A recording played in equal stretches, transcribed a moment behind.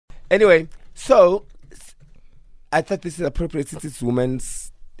Anyway, so I thought this is appropriate since it's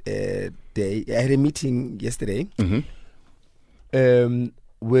Women's Day. I had a meeting yesterday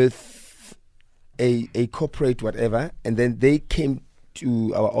with a corporate whatever, and then they came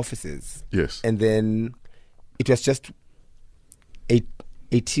to our offices. Yes. And then it was just a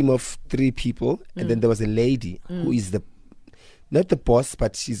team of 3 people, and then there was a lady who is not the boss,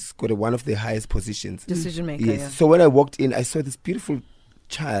 but she's got one of the highest positions. Decision maker. Yes. Yeah. So when I walked in, I saw this beautiful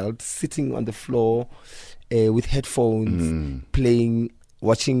child sitting on the floor with headphones, playing,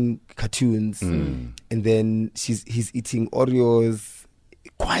 watching cartoons, and then he's eating Oreos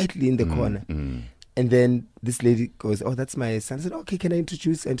quietly in the corner. And then this lady goes, "Oh, that's my son." I said, "Okay, can I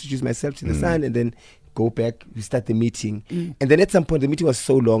introduce myself to the son?" And then go back, we start the meeting. And then at some point, the meeting was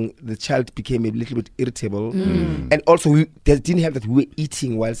so long, the child became a little bit irritable. And also, we didn't have that. We were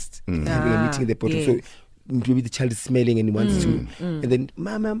eating whilst having a meeting in the bottom. Yes. So maybe the child is smelling and he wants to. And then,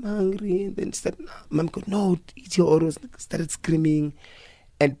 "Mom, I'm hungry." And then Mom goes, "No, eat your Oreos." Started screaming.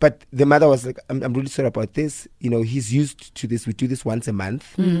 But the mother was like, I'm really sorry about this. He's used to this. We do this once a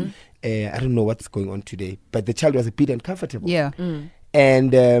month. I don't know what's going on today. But the child was a bit uncomfortable. Yeah.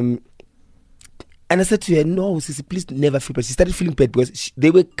 And I said to her, "No, Sissy, please never feel bad." She started feeling bad because they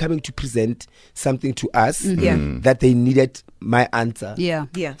were coming to present something to us that they needed my answer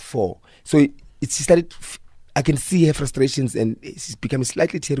for. So she started, I can see her frustrations, and she's becoming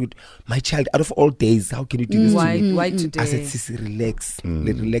slightly teary. My child, out of all days, how can you do this to me? Why today? I said, "Sissy, relax.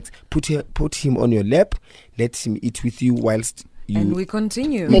 Relax. Put him on your lap. Let him eat with you whilst and we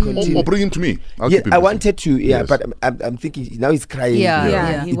continue. Or bring him to me. I'll keep him I busy. wanted to, Yes. but I'm thinking, now he's crying.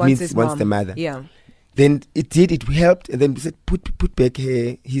 Yeah, he It wants means his he wants mom. the mother. Yeah. Then it helped, and then we said, put back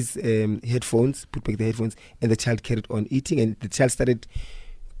his headphones, put back the headphones, and the child carried on eating, and the child started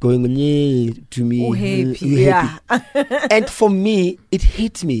going to me. Oh, happy. Yeah. And for me, it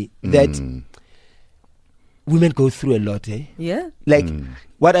hit me that women go through a lot, eh? Yeah. Like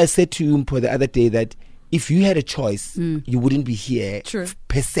what I said to you the other day, that if you had a choice, you wouldn't be here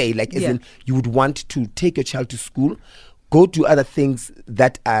per se. Like, as in, you would want to take your child to school, go do other things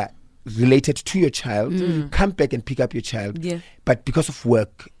that are related to your child, come back and pick up your child. Yeah. But because of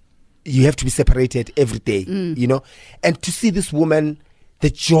work, you have to be separated every day, And to see this woman, the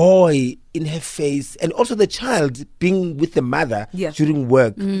joy in her face, and also the child being with the mother during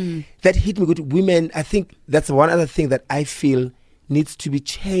work, that hit me good. Women, I think that's one other thing that I feel needs to be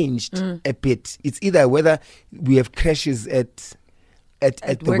changed a bit. It's either whether we have crashes at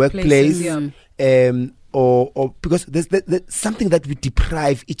the workplace, or because there's something that we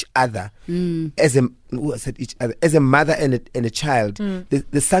deprive each other as a mother and a child.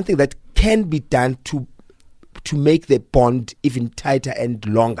 There's something that can be done to make the bond even tighter and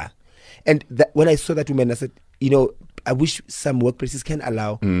longer. And when I saw that woman, I said, I wish some workplaces can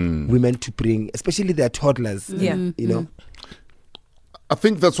allow women to bring, especially their toddlers. I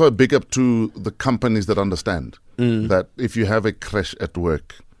think that's why big up to the companies that understand that if you have a crash at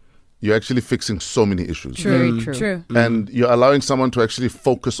work, you're actually fixing so many issues. True. And you're allowing someone to actually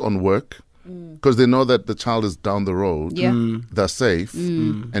focus on work because they know that the child is down the road. They're safe,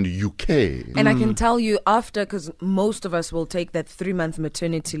 and you care. And I can tell you after, because most of us will take that 3-month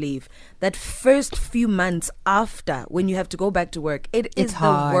maternity leave, that first few months after, when you have to go back to work, it's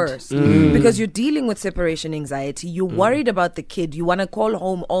hard. the worst. Because you're dealing with separation anxiety. You're worried about the kid. You want to call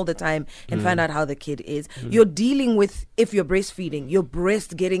home all the time and find out how the kid is. You're dealing with, if you're breastfeeding, your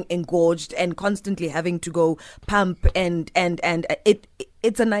breast getting engorged and constantly having to go pump, and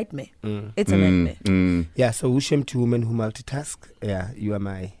it's a nightmare. It's a nightmare. Yeah, so Shem to women who multitask. Yeah, you are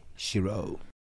my shiro.